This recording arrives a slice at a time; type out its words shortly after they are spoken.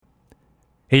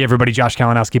Hey everybody, Josh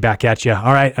Kalinowski back at you.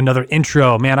 All right, another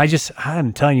intro. Man,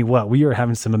 I'm telling you what, we are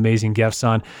having some amazing guests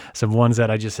on, some ones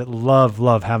that I just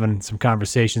love having some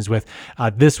conversations with.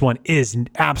 This one is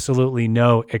absolutely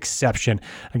no exception.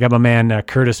 I got my man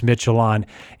Curtis Mitchell on,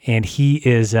 and he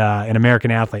is an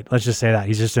American athlete. Let's just say that.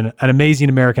 He's just an amazing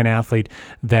American athlete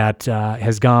that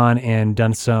has gone and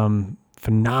done some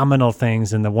phenomenal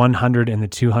things in the 100 and the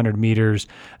 200 meters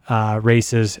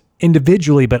races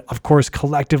individually, but of course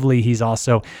collectively he's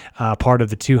also part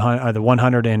of the 200, the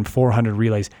 100 and 400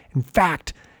 relays. In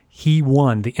fact, he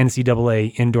won the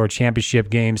NCAA Indoor Championship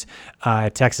games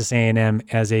at Texas A&M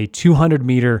as a 200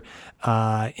 meter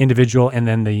individual, and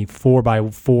then the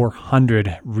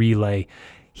 4x400 relay.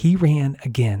 He ran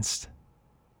against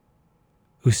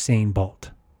Usain Bolt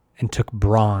and took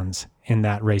bronze in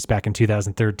that race back in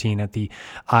 2013 at the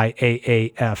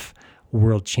IAAF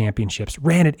World Championships.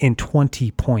 Ran it in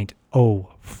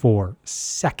 20.04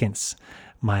 seconds,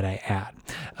 might I add.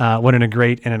 What a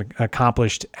great and an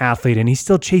accomplished athlete, and he's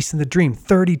still chasing the dream.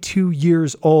 32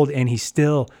 years old, and he's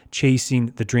still chasing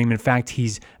the dream. In fact,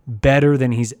 he's better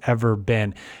than he's ever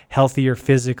been. Healthier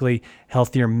physically,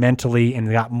 healthier mentally, and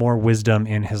got more wisdom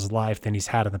in his life than he's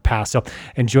had in the past. So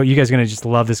enjoy. You guys are going to just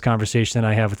love this conversation that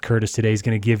I have with Curtis today. He's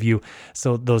going to give you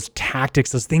those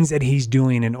tactics, those things that he's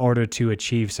doing in order to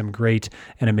achieve some great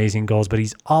and amazing goals. But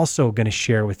he's also going to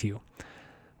share with you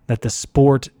that the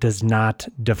sport does not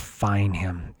define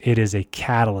him. It is a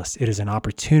catalyst. It is an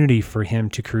opportunity for him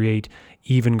to create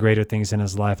even greater things in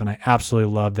his life. And I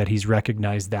absolutely love that he's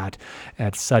recognized that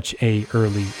at such an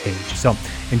early age. So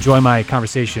enjoy my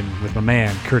conversation with my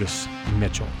man, Curtis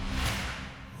Mitchell.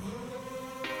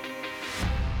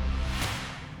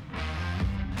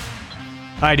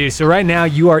 All right, dude. So right now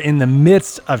you are in the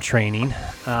midst of training.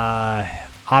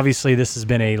 Obviously, this has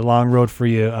been a long road for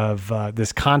you of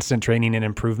this constant training and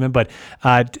improvement, but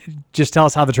just tell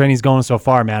us how the training's going so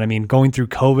far, man. I mean, going through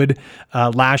COVID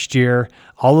last year,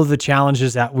 all of the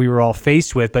challenges that we were all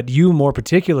faced with, but you more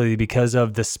particularly because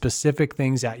of the specific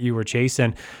things that you were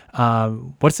chasing.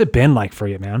 What's it been like for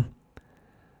you, man?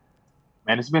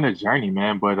 Man, it's been a journey,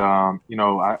 man, but,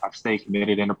 I've stayed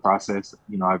committed in the process.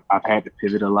 I've had to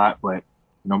pivot a lot, but,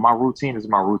 my routine is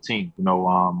my routine.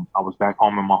 I was back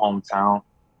home in my hometown.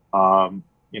 And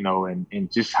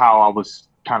just how I was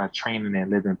kind of training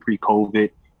and living pre-COVID,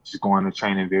 just going to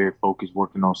training very focused,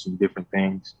 working on some different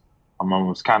things. It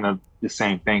was kind of the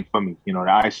same thing for me. The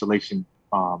isolation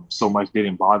so much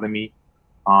didn't bother me,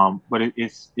 but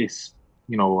it's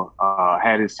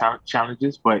had its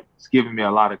challenges, but it's given me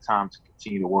a lot of time to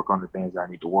continue to work on the things I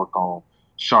need to work on,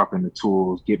 sharpen the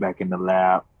tools, get back in the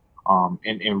lab,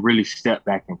 and really step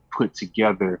back and put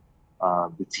together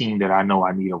the team that I know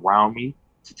I need around me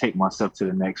to take myself to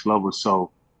the next level.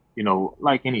 So,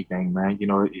 like anything, man,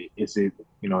 it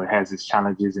has its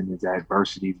challenges and its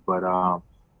adversities, but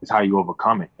it's how you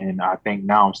overcome it. And I think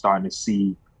now I'm starting to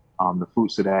see the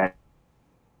fruits of that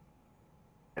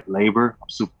labor.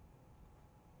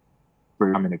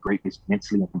 I'm in a great place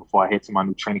mentally before I head to my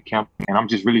new training camp. And I'm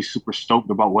just really super stoked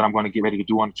about what I'm going to get ready to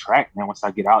do on the track, man, once I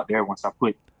get out there, once I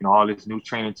put, all this new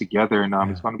training together, and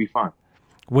it's going to be fun.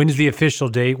 When's the official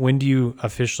date? When do you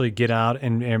officially get out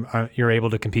and you're able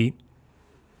to compete?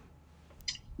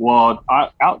 Well,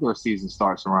 outdoor season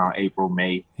starts around April,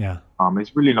 May. Yeah.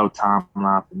 It's really no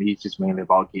timeline for me. It's just mainly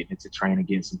about getting into training,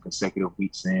 getting some consecutive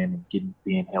weeks in, and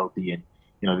being healthy. And,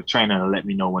 the trainer will let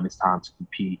me know when it's time to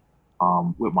compete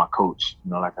with my coach.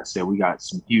 Like I said, we got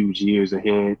some huge years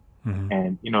ahead. Mm-hmm.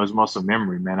 And, it's muscle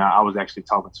memory, man. I was actually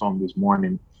talking to him this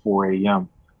morning, 4 a.m.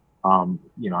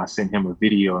 I sent him a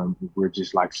video, and we're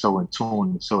just like so in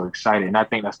tune and so excited. And I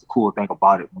think that's the cool thing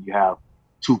about it. When you have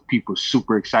two people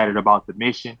super excited about the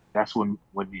mission, that's when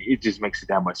it just makes it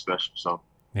that much special. So,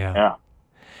 yeah.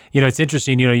 It's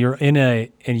interesting, you're in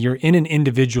an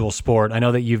individual sport. I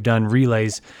know that you've done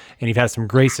relays and you've had some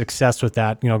great success with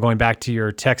that, going back to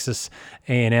your Texas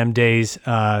A&M days,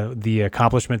 the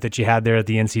accomplishment that you had there at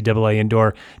the NCAA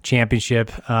Indoor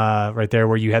Championship, right there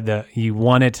where you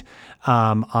won it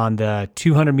on the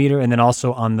 200 meter and then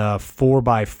also on the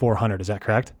 4x400. Is that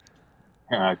correct?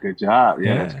 Good job.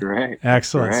 Yeah, that's great.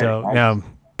 Excellent. That's great. So,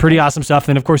 pretty awesome stuff.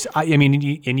 And of course,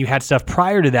 you had stuff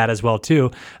prior to that as well too.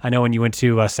 I know when you went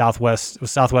to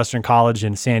Southwestern College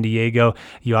in San Diego,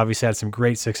 you obviously had some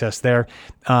great success there.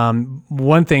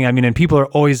 One thing, and people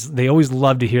always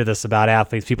love to hear this about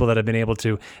athletes, people that have been able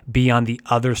to be on the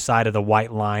other side of the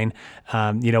white line.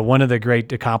 One of the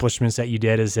great accomplishments that you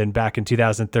did is back in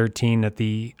 2013 at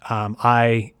the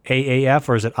IAAF,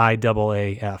 or is it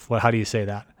IAAF? How do you say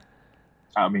that?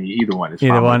 Either one is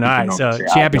either fine. One. All right. So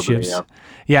championships.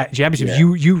 Yeah, championships.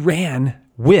 Yeah. You ran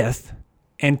with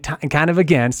and kind of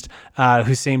against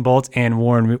Usain Bolt and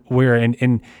Warren Weir,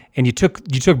 and you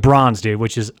took bronze, dude,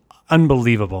 which is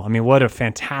unbelievable. I mean, what a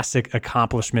fantastic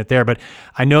accomplishment there. But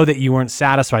I know that you weren't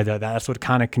satisfied though. That's what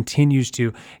kind of continues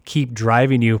to keep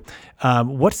driving you.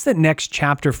 What's the next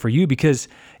chapter for you? Because,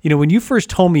 when you first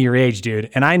told me your age, dude,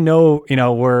 and I know,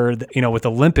 with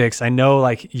Olympics, I know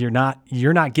like you're not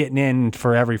getting in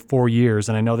for every 4 years.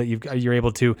 And I know that you're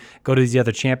able to go to these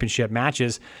other championship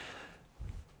matches.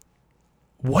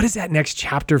 What does that next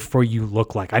chapter for you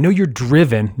look like? I know you're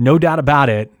driven, no doubt about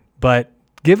it, but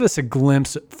give us a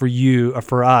glimpse for you, or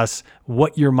for us,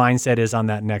 what your mindset is on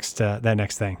that next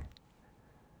thing.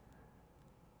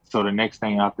 So the next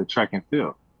thing after track and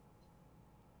field.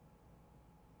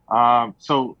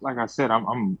 So like I said,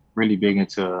 I'm really big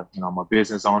into, I'm a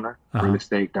business owner, real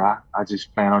estate guy. I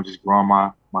just plan on just growing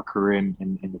my career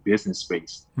in the business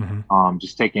space.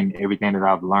 Just taking everything that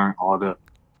I've learned, all the,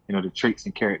 the traits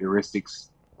and characteristics,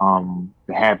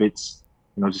 the habits,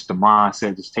 just the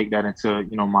mindset, just take that into,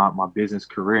 my business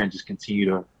career and just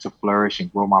continue to flourish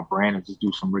and grow my brand and just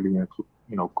do some really,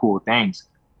 cool things.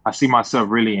 I see myself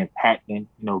really impacting,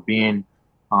 being,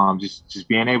 just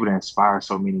being able to inspire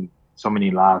so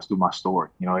many lives through my story.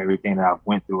 Everything that I've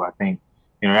went through, I think,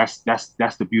 that's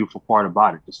the beautiful part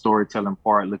about it. The storytelling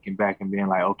part, looking back and being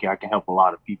like, okay, I can help a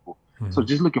lot of people. So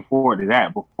just looking forward to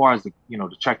that. But as far as the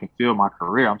track and field, my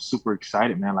career, I'm super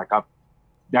excited, man. Like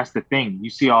that's the thing. You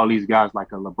see all these guys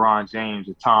like a LeBron James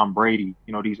or Tom Brady,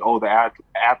 these older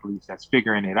athletes that's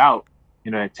figuring it out,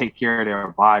 that take care of their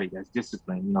body, that's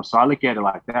disciplined, So I look at it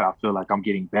like that. I feel like I'm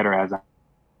getting better as I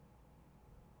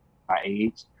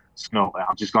age. So,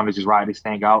 I'm just going to just ride this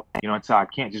thing out, until I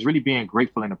can't. Just really being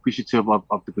grateful and appreciative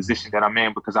of the position that I'm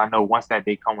in, because I know once that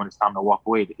day comes when it's time to walk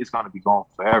away, it's going to be gone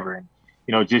forever. And,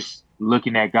 just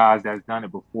looking at guys that's done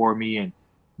it before me and,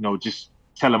 just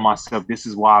telling myself, this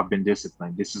is why I've been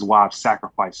disciplined. This is why I've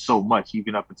sacrificed so much,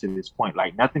 even up until this point.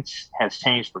 Like nothing has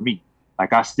changed for me.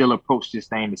 Like I still approach this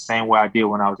thing the same way I did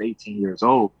when I was 18 years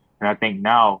old. And I think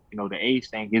now, the age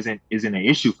thing isn't an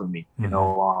issue for me.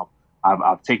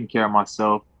 I've taken care of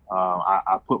myself.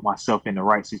 I put myself in the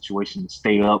right situation to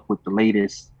stay up with the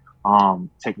latest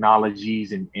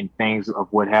technologies and things of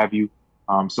what have you,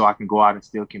 so I can go out and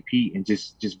still compete and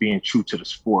just being true to the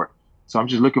sport. So I'm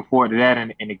just looking forward to that.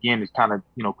 And again, to kind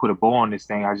of, put a bow on this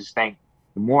thing, I just think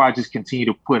the more I just continue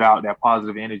to put out that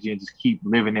positive energy and just keep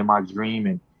living in my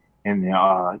dream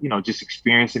and just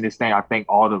experiencing this thing, I think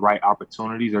all the right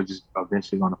opportunities are just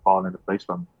eventually going to fall into place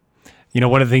for me.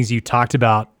 One of the things you talked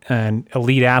about, and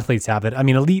elite athletes have it. I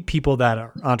mean, elite people that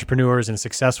are entrepreneurs and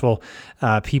successful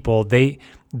people, they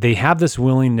have this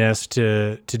willingness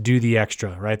to do the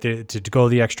extra, right? To go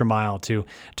the extra mile, to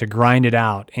grind it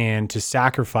out, and to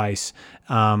sacrifice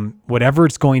whatever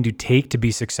it's going to take to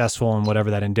be successful in whatever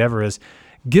that endeavor is.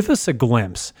 Give us a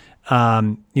glimpse.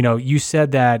 You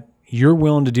said that you're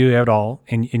willing to do it all,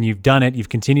 and you've done it. You've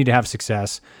continued to have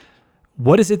success.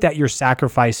 What is it that you're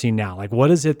sacrificing now? Like, what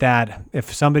is it that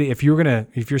if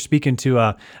you're speaking to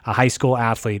a high school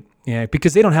athlete,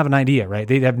 because they don't have an idea, right?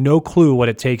 They have no clue what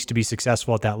it takes to be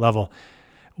successful at that level.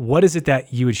 What is it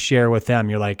that you would share with them?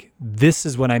 You're like, this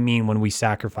is what I mean when we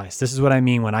sacrifice. This is what I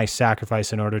mean when I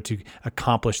sacrifice in order to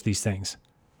accomplish these things.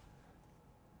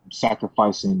 I'm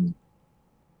sacrificing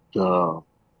the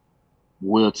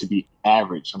will to be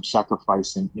average. I'm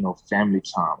sacrificing, family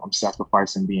time. I'm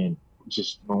sacrificing being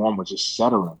just normal, just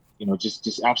settling,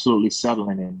 just absolutely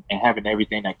settling and having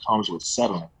everything that comes with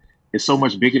settling. It's so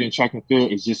much bigger than track and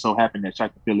field. It's just so happened that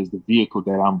track and field is the vehicle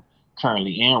that I'm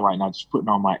currently in right now, just putting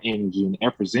all my energy and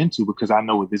efforts into, because I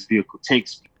know what this vehicle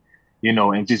takes me,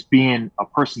 and just being a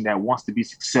person that wants to be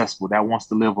successful, that wants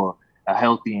to live a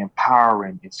healthy,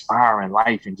 empowering, inspiring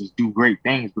life and just do great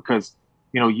things, because,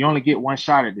 you only get one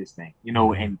shot at this thing,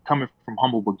 and coming from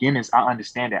humble beginnings, I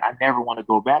understand that I never want to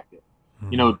go back there.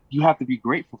 You have to be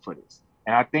grateful for this.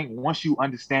 And I think once you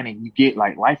understand and you get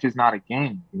like life is not a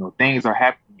game, things are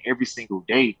happening every single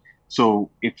day. So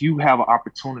if you have an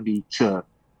opportunity to,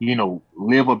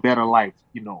 live a better life,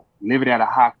 live it at a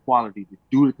high quality, to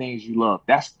do the things you love,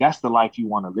 that's the life you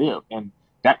want to live. And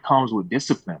that comes with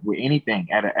discipline, with anything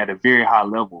at a very high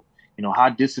level,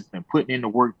 high discipline, putting in the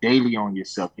work daily on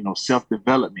yourself,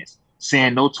 self-development,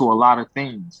 saying no to a lot of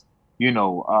things,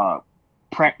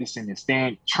 practicing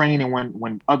and training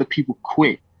when other people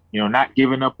quit, not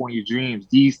giving up on your dreams,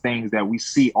 these things that we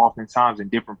see oftentimes in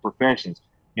different professions.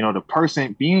 The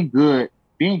person being great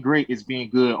is being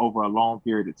good over a long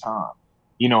period of time,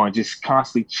 and just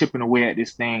constantly chipping away at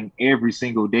this thing every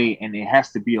single day. And it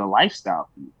has to be a lifestyle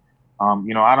for you.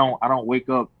 I don't wake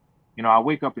up, I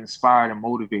wake up inspired and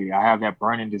motivated. I have that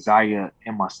burning desire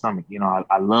in my stomach.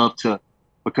 I love to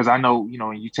because I know,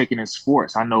 and you take it in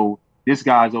sports, I know this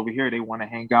guy's over here, they want to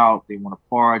hang out, they want to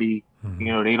party,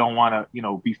 Mhm. they don't want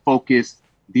to, be focused.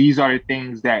 These are the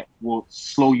things that will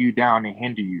slow you down and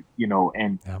hinder you,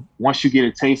 and Yeah. once you get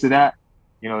a taste of that,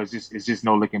 it's just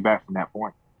no looking back from that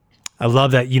point. I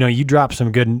love that. You dropped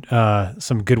some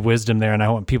good wisdom there, and I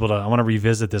want to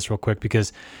revisit this real quick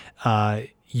because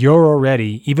you're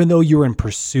already, even though you're in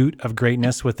pursuit of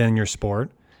greatness within your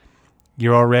sport,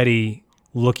 you're already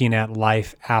looking at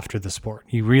life after the sport.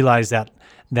 You realize that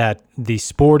the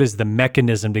sport is the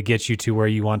mechanism to get you to where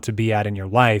you want to be at in your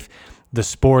life. The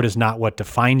sport is not what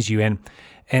defines you.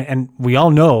 And we all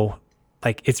know,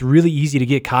 like, it's really easy to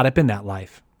get caught up in that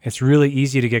life. It's really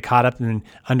easy to get caught up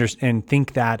and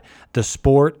think that the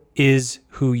sport is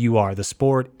who you are. The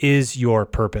sport is your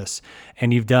purpose.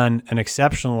 And you've done an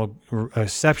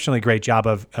exceptionally great job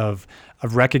of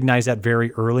recognize that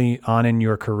very early on in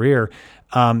your career.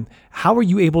 How were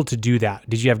you able to do that?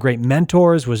 Did you have great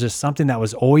mentors? Was this something that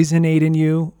was always innate in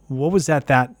you? What was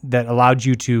that allowed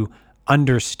you to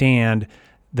understand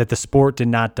that the sport did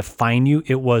not define you?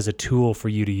 It was a tool for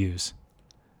you to use.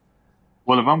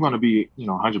 Well, if I'm going to be,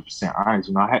 100%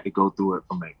 honest, I had to go through it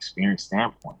from an experience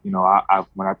standpoint. I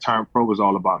when I turned pro, it was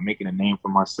all about making a name for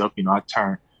myself.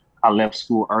 I left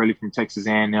school early from Texas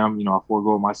A&M. I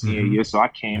forego my senior Mm-hmm. year, so I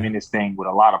came in this thing with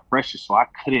a lot of pressure. So I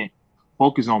couldn't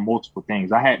focus on multiple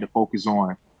things. I had to focus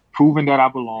on proving that I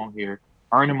belong here,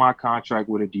 earning my contract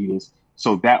with Adidas.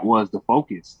 So that was the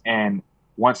focus. And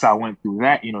once I went through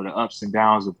that, the ups and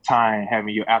downs of time,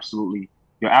 having your absolute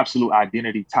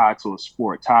identity tied to a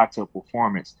sport, tied to a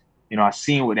performance. I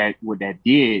seen what that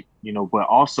did, but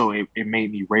also it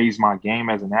made me raise my game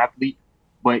as an athlete.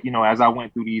 But, as I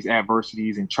went through these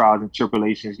adversities and trials and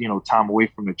tribulations, time away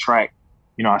from the track,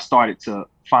 I started to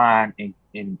find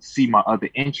and see my other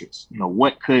interests.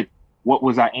 What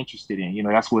was I interested in?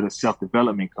 That's where the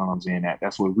self-development comes in at.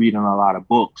 That's where reading a lot of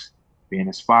books, being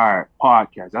inspired,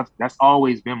 podcasts. That's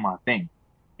always been my thing,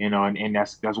 and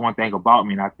that's one thing about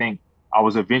me. And I think I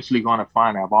was eventually going to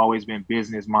find I've always been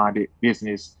business minded,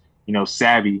 business,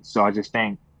 savvy. So I just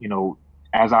think,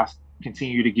 as I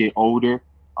continue to get older,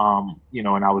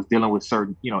 and I was dealing with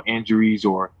certain, injuries,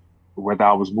 or whether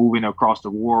I was moving across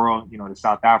the world, to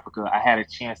South Africa, I had a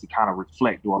chance to kind of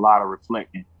do a lot of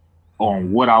reflecting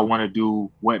on what I want to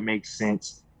do, what makes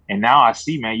sense. And now I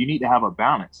see, man, you need to have a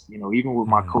balance. Even with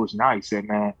my coach now, he said,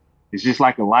 man, it's just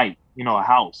like a light, a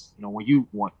house. When you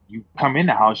come in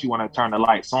the house, you want to turn the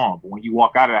lights on. But when you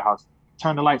walk out of the house,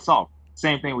 turn the lights off.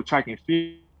 Same thing with track and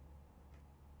field.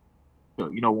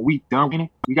 When we done winning,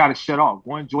 we got to shut off.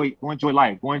 Go enjoy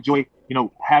life. Go enjoy,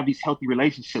 have these healthy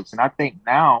relationships. And I think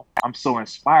now I'm so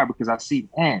inspired because I see,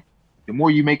 man, the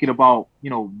more you make it about,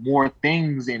 more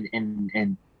things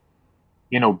and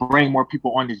bring more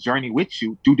people on this journey with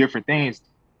you, do different things,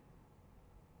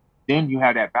 then you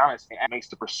have that balance and it makes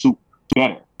the pursuit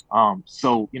better.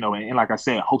 So, and like I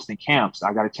said, hosting camps,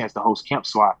 I got a chance to host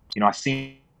camps. So I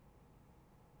seen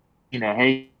that,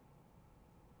 hey,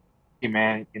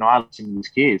 man, I listen to these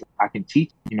kids. I can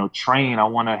teach, train. I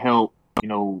want to help,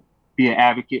 be an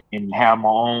advocate and have my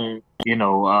own,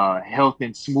 health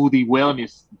and smoothie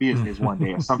wellness business one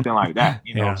day or something like that,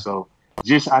 Yeah. So I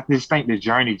just think the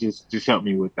journey just helped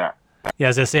me with that. Yeah,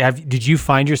 as I say, did you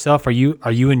find yourself, are you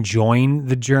enjoying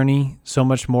the journey so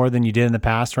much more than you did in the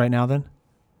past right now then?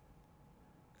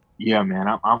 Yeah,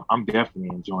 man, I'm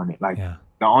definitely enjoying it. Like Yeah.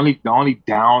 the only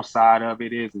downside of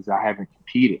it is I haven't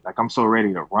competed. Like I'm so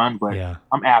ready to run, but Yeah.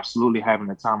 I'm absolutely having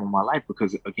the time of my life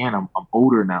because again, I'm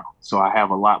older now, so I have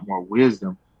a lot more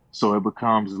wisdom. So it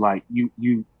becomes like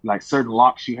you like certain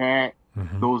locks you had,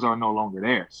 those are no longer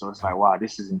there. So it's like, wow,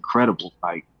 this is incredible.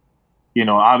 Like,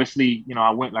 obviously,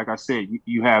 I went, like I said,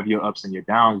 you have your ups and your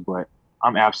downs, but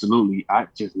I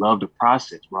just love the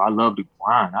process, bro. I love the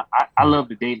grind. I love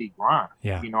the daily grind.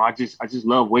 Yeah. I just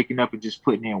love waking up and just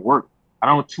putting in work. I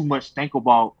don't too much think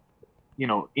about,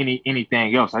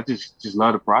 anything else. I just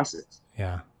love the process.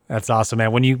 Yeah. That's awesome,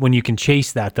 man. When you can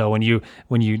chase that though, when you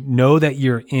know that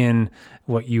you're in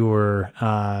what you were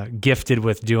gifted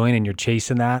with doing and you're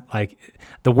chasing that, like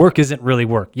the work isn't really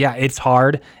work. Yeah, it's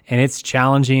hard and it's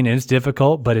challenging and it's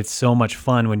difficult, but it's so much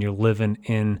fun when you're living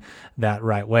in that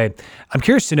right way. I'm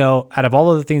curious to know, out of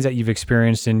all of the things that you've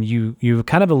experienced, and you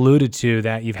kind of alluded to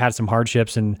that you've had some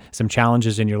hardships and some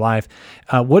challenges in your life,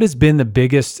 what has been the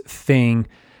biggest thing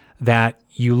that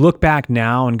you look back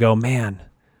now and go, man,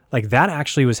 like that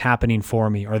actually was happening for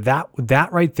me, or that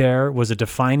right there was a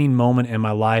defining moment in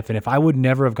my life. And if I would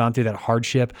never have gone through that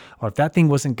hardship, or if that thing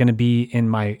wasn't going to be in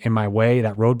my way,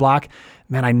 that roadblock,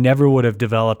 man, I never would have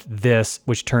developed this,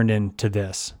 which turned into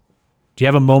this. Do you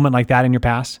have a moment like that in your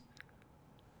past?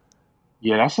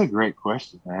 Yeah, that's a great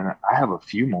question, man. I have a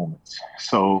few moments.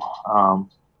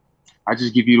 I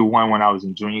just give you the one when I was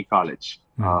in junior college.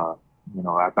 Mm.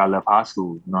 After I left high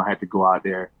school, I had to go out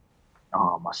there.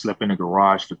 I slept in the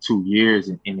garage for 2 years,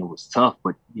 and it was tough.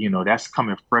 But that's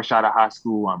coming fresh out of high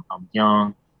school. I'm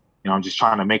young. I'm just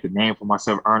trying to make a name for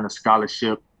myself, earn a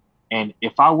scholarship. And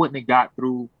if I wouldn't have got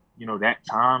through, that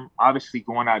time, obviously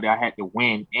going out there, I had to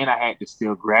win, and I had to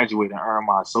still graduate and earn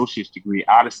my associate's degree,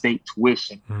 out of state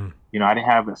tuition. Mm. I didn't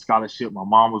have a scholarship. My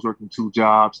mom was working two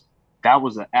jobs. That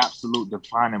was an absolute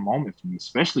defining moment for me,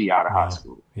 especially out of high Wow.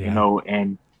 school. Yeah.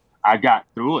 And I got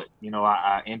through it.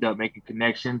 I ended up making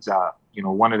connections.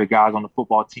 One of the guys on the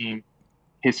football team,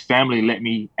 his family let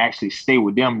me actually stay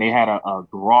with them. They had a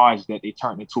garage that they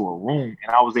turned into a room,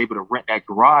 and I was able to rent that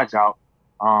garage out,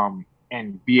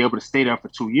 and be able to stay there for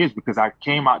 2 years because I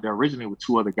came out there originally with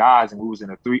two other guys, and we was in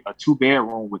a two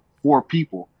bedroom with four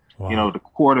people. Wow. The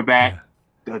quarterback,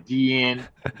 Yeah. the DN,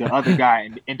 the other guy,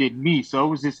 and then me.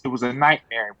 So it was a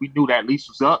nightmare. We knew that lease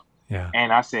was up. Yeah.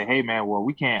 And I said, hey man, well,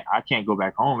 I can't go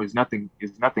back home. It's nothing,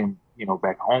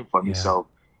 back home for me. Yeah. So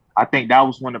I think that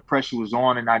was when the pressure was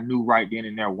on. And I knew right then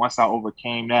and there, once I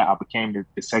overcame that, I became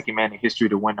the second man in history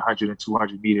to win 100 and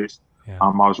 200 meters. Yeah. I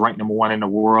was ranked number one in the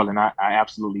world, and I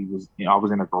absolutely was, I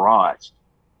was in a garage.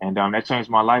 And that changed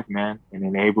my life, man, and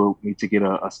enabled me to get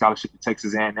a scholarship to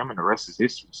Texas A&M, and the rest is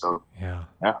history. So, Yeah.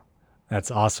 yeah. That's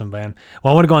awesome, man.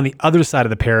 Well, I want to go on the other side of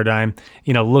the paradigm,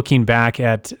 looking back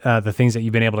at the things that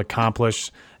you've been able to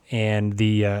accomplish and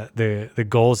the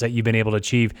goals that you've been able to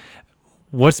achieve.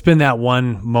 What's been that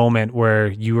one moment where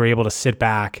you were able to sit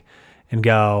back and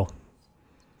go,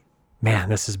 man,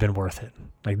 this has been worth it.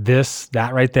 Like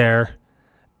that right there,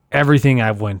 everything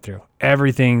I've went through,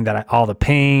 everything all the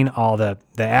pain, all the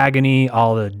agony,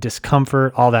 all the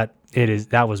discomfort, all that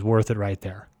that was worth it right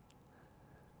there.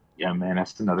 Yeah, man,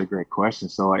 that's another great question.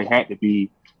 So it had to be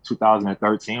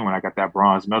 2013 when I got that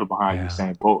bronze medal behind Yeah.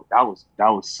 Usain Bolt. That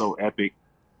was so epic.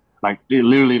 Like it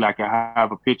literally, like I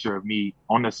have a picture of me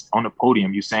on the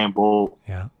podium, Usain Bolt.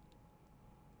 Yeah.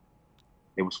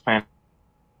 It was playing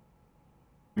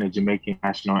the Jamaican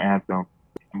national anthem.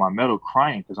 And my medal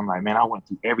crying because I'm like, man, I went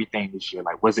through everything this year.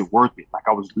 Like, was it worth it? Like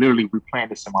I was literally replaying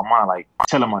this in my mind, like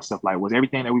telling myself, like, was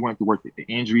everything that we went through worth it? The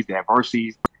injuries, the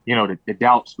adversities, the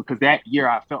doubts. Because that year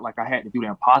I felt like I had to do the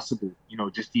impossible,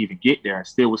 just to even get there, and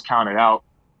still was counted out.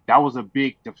 That was a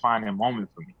big defining moment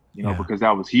for me, Yeah. because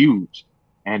that was huge.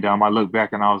 And I look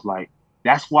back and I was like,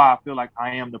 that's why I feel like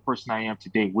I am the person I am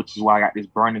today, which is why I got this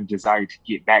burning desire to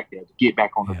get back there, to get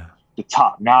back on the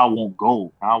top. Now I want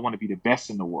gold. Now I want to be the best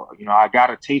in the world. I got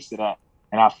a taste of that.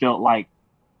 And I felt like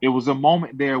it was a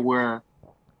moment there where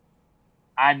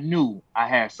I knew I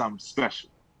had something special.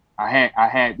 I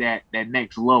had that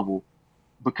next level,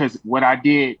 because what I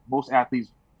did, most athletes,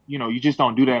 you just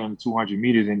don't do that in the 200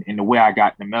 meters, and the way I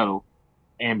got the medal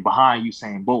and behind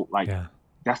Usain Bolt, like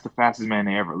that's the fastest man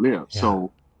that ever lived. Yeah.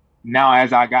 So now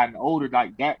as I gotten older,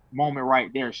 like that moment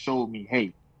right there showed me,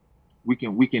 hey, we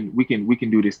can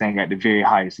do this thing at the very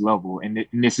highest level, and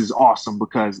this is awesome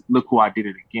because look who I did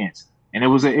it against. And it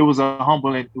was a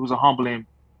humbling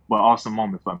but awesome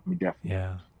moment for me, definitely.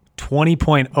 Yeah.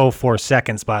 20.04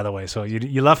 seconds, by the way. So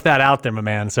you left that out there, my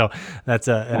man. So that's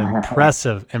an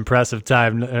impressive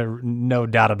time. No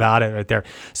doubt about it right there.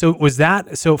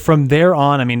 So from there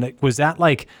on, I mean, was that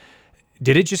like,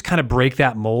 did it just kind of break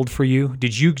that mold for you?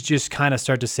 Did you just kind of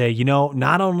start to say,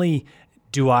 not only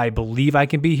do I believe I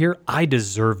can be here, I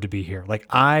deserve to be here. Like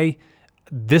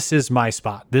this is my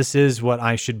spot. This is what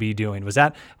I should be doing. Was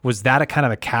that a kind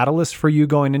of a catalyst for you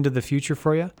going into the future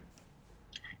for you?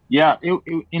 Yeah,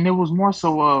 and it was more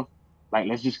so of like,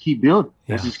 let's just keep building.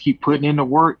 Let's just keep putting in the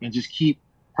work and just keep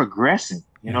progressing.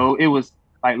 It was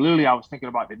like literally I was thinking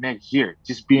about the next year,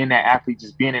 just being that athlete,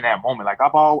 just being in that moment. Like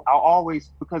I'll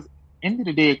always, because end of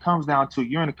the day, it comes down to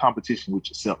you're in a competition with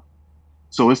yourself.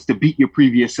 So it's to beat your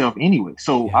previous self anyway.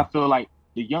 So I feel like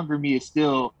the younger me is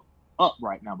still up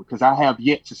right now because I have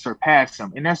yet to surpass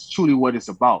him. And that's truly what it's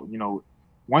about.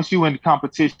 Once you're in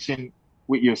competition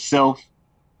with yourself,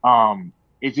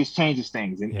 it just changes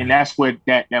things. And that's what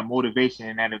that motivation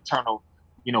and that internal,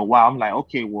 wow, I'm like,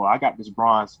 okay, well, I got this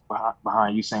bronze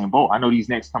behind Usain Bolt. I know these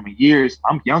next coming years,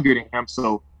 I'm younger than him.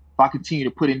 So if I continue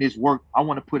to put in this work, I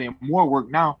want to put in more work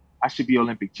now. I should be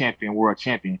Olympic champion, world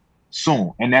champion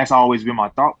soon. And that's always been my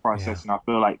thought process. And I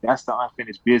feel like that's the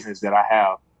unfinished business that I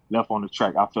have left on the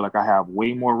track. I feel like I have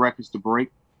way more records to break,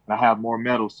 and I have more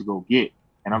medals to go get.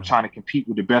 And I'm trying to compete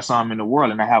with the best arm in the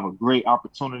world. And I have a great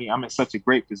opportunity. I'm in such a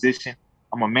great position.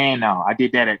 I'm a man now. I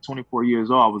did that at 24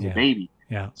 years old. I was a baby.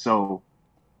 Yeah. So,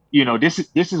 this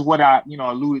is what I,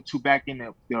 alluded to back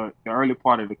in the early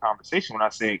part of the conversation when I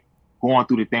said, going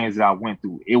through the things that I went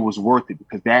through, it was worth it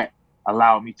because that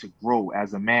allowed me to grow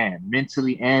as a man,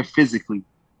 mentally and physically.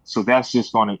 So that's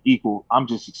just going to equal. I'm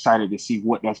just excited to see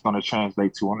what that's going to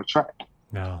translate to on the track.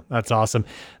 No, that's awesome.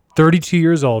 32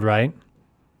 years old, right?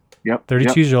 Yep. 32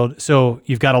 Yep. years old. So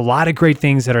you've got a lot of great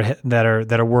things that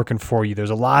are working for you. There's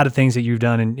a lot of things that you've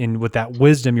done, and with that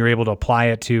wisdom, you're able to apply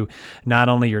it to not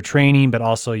only your training but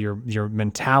also your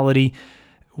mentality.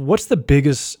 What's the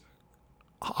biggest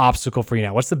obstacle for you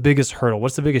now? What's the biggest hurdle?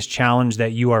 What's the biggest challenge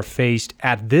that you are faced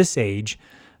at this age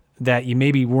that you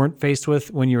maybe weren't faced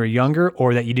with when you were younger,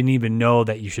 or that you didn't even know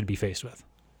that you should be faced with?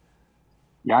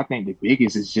 Yeah, I think the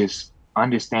biggest is just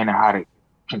understanding how to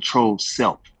control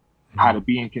self, how to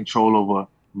be in control over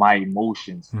my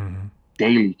emotions Mm-hmm.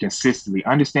 daily, consistently,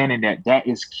 understanding that that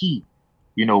is key,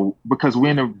 because we're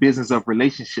in the business of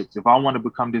relationships. If I want to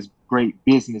become this great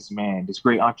businessman, this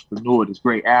great entrepreneur, this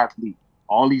great athlete,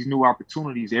 all these new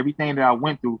opportunities, everything that I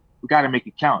went through, we got to make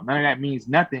it count. None of that means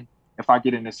nothing if I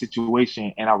get in a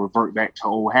situation and I revert back to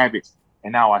old habits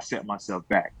and now I set myself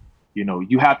back.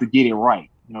 You have to get it right.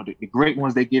 The great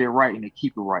ones, they get it right and they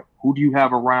keep it right. Who do you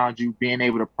have around you? Being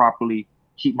able to properly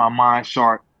keep my mind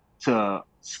sharp, to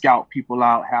scout people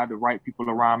out, have the right people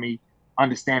around me,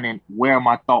 understanding where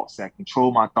my thoughts at,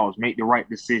 control my thoughts, make the right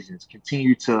decisions,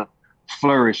 continue to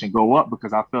flourish and go up,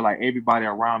 because I feel like everybody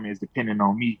around me is depending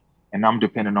on me and I'm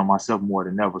depending on myself more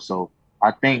than ever. So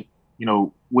I think,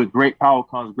 with great power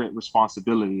comes great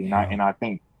responsibility. And I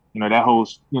think, that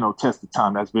holds, test of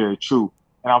time. That's very true.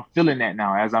 And I'm feeling that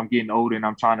now as I'm getting older, and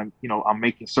I'm trying to, I'm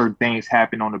making certain things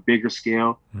happen on a bigger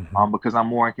scale, because I'm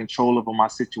more in control over my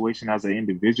situation as an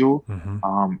individual.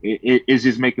 It's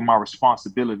just making my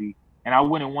responsibility. And I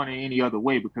wouldn't want it any other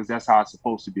way, because that's how it's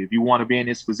supposed to be. If you want to be in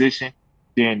this position,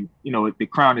 then, the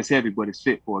crown is heavy, but it's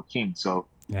fit for a king. So,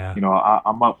 Yeah.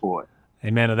 I'm up for it.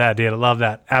 Amen to that, dude. I love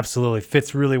that. Absolutely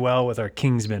fits really well with our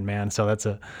Kingsman, man. So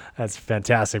that's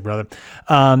fantastic, brother.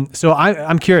 So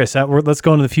I'm curious. Let's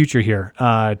go into the future here.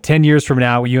 10 years from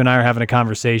now, you and I are having a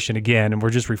conversation again, and we're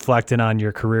just reflecting on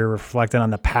your career, reflecting on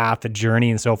the path, the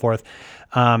journey, and so forth.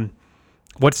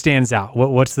 What stands out?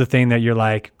 What's the thing that you're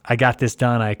like, I got this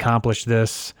done, I accomplished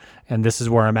this, and this is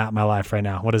where I'm at in my life right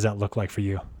now? What does that look like for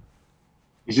you?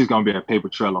 It's just going to be a paper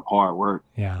trail of hard work.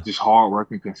 Yeah. Just hard work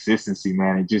and consistency,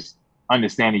 man. And just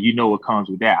understanding, what comes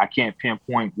with that. I can't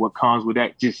pinpoint what comes with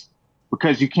that, just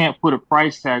because you can't put a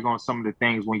price tag on some of the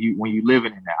things when you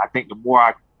living in that. I think the more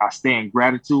I stay in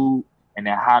gratitude and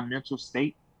that high mental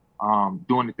state,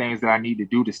 doing the things that I need to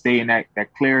do to stay in that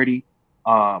clarity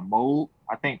mode,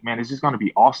 I think, man, it's just going to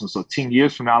be awesome. So 10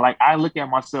 years from now, like, I look at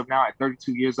myself now at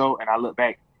 32 years old, and I look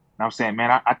back and I'm saying,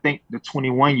 man, I think the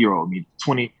 21-year-old me,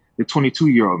 the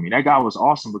 22-year-old me, that guy was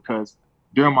awesome, because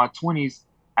during my 20s,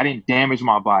 I didn't damage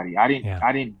my body. I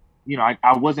didn't,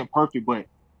 I wasn't perfect, but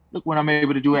look what I'm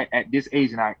able to do at this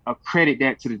age. And I credit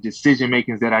that to the decision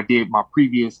makings that I did my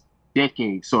previous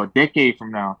decade. So a decade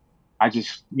from now, I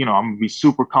just, I'm going to be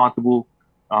super comfortable,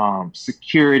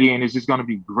 security, and it's just going to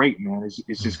be great, man.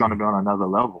 It's just going to be on another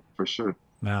level for sure.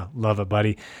 Yeah, love it,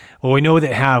 buddy. Well, we know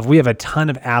we have a ton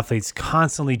of athletes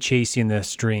constantly chasing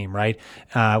this dream, right?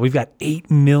 We've got 8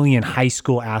 million high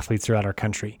school athletes throughout our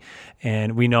country.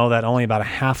 And we know that only about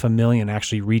 500,000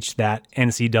 actually reach that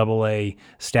NCAA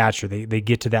stature. They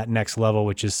get to that next level,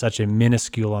 which is such a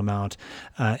minuscule amount.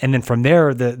 And then from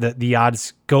there, the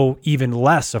odds go even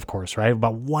less, of course, right?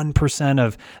 About 1%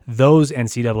 of those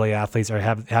NCAA athletes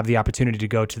have the opportunity to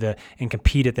go and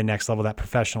compete at the next level, that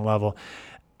professional level.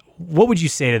 What would you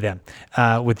say to them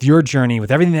with your journey, with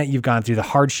everything that you've gone through, the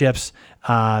hardships,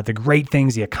 the great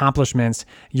things, the accomplishments?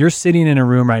 You're sitting in a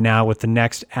room right now with the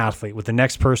next athlete, with the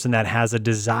next person that has a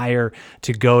desire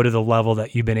to go to the level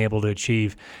that you've been able to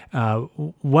achieve.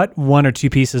 What one or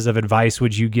two pieces of advice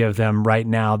would you give them right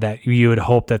now that you would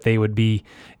hope that they would be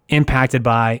impacted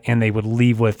by and they would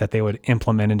leave with, that they would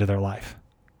implement into their life?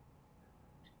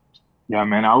 Yeah,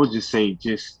 man, I would just say,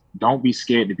 just don't be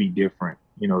scared to be different.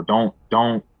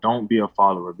 Don't be a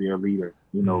follower, be a leader,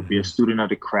 be a student of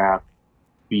the craft,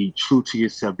 be true to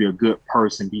yourself, be a good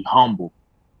person, be humble,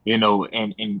 and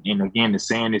again, the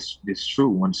saying is true.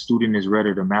 When a student is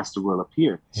ready, the master will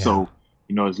appear. Yeah. So,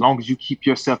 as long as you keep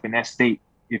yourself in that state,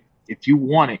 if you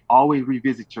want it, always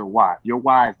revisit your why. If your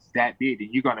why is that big, then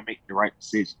you're going to make the right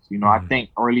decisions. I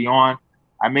think early on,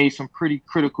 I made some pretty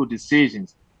critical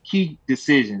decisions, key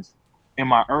decisions, in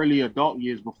my early adult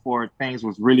years before things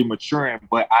was really maturing,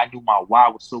 but I knew my why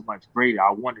was so much greater.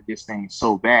 I wanted this thing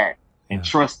so bad. And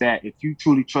trust that if you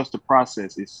truly trust the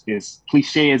process, it's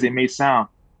cliche as it may sound,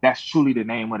 that's truly the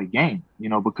name of the game,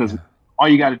 because all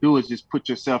you got to do is just put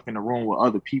yourself in a room with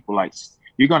other people. Like,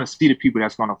 you're going to see the people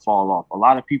that's going to fall off. A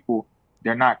lot of people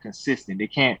they're not consistent. They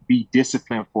can't be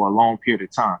disciplined for a long period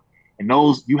of time. And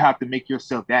those, you have to make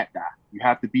yourself that guy. You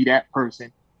have to be that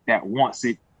person that wants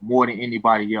it more than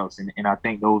anybody else. And I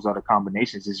think those are the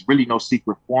combinations. There's really no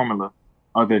secret formula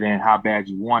other than how bad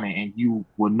you want it, and you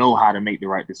will know how to make the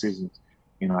right decisions,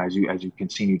 as you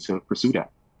continue to pursue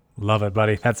that. Love it,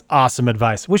 buddy. That's awesome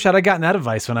advice. Wish I'd have gotten that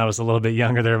advice when I was a little bit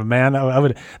younger there, man. That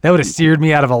would have steered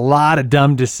me out of a lot of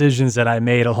dumb decisions that I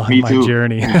made along my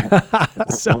journey.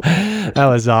 So that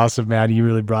was awesome, man. You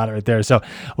really brought it right there. So,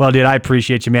 well, dude, I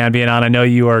appreciate you, man, being on. I know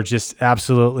you are just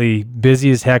absolutely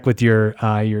busy as heck with your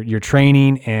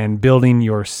training and building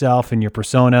yourself and your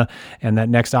persona and that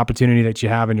next opportunity that you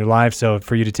have in your life. So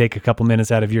for you to take a couple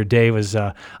minutes out of your day was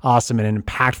awesome and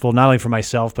impactful, not only for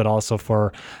myself, but also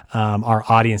for our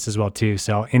audience as well too.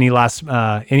 So any last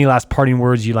parting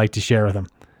words you'd like to share with them?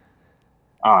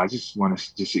 I just want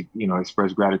to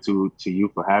express gratitude to you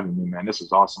for having me, man. This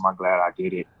is awesome. I'm glad I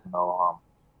did it.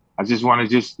 I just want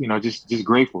to just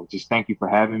grateful. Just thank you for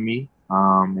having me.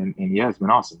 And yeah, it's been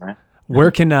awesome, man.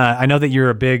 Where can I know that you're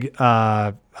a big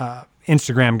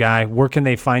Instagram guy. Where can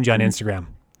they find you on Instagram?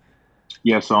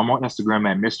 Yeah, so I'm on Instagram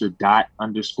at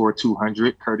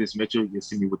Mr._200 Curtis Mitchell. You'll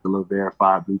see me with the little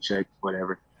verified blue check,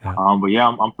 whatever. Yeah. But yeah,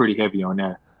 I'm pretty heavy on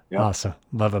that. Yep. Awesome.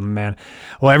 Love him, man.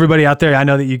 Well, everybody out there, I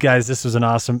know that you guys, this was an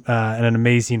awesome and an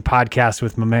amazing podcast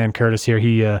with my man Curtis here.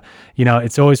 He,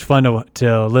 it's always fun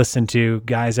to listen to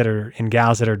guys that are and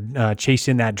gals that are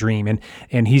chasing that dream.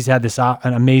 And he's had this an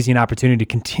amazing opportunity to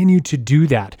continue to do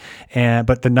that.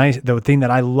 But the thing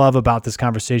that I love about this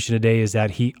conversation today is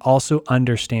that he also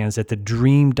understands that the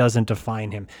dream doesn't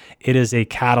define him. It is a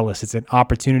catalyst. It's an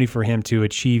opportunity for him to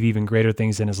achieve even greater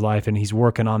things in his life. And he's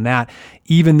working on that,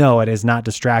 even though it is not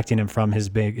distracting him from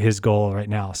his goal right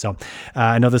now. So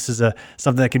I know this is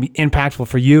something that can be impactful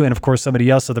for you and of course somebody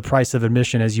else. So the price of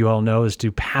admission, as you all know, is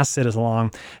to pass it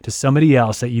along to somebody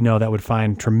else that you know that would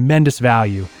find tremendous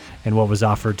value in what was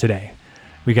offered today.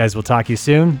 We guys will talk to you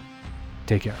soon.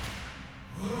 Take care.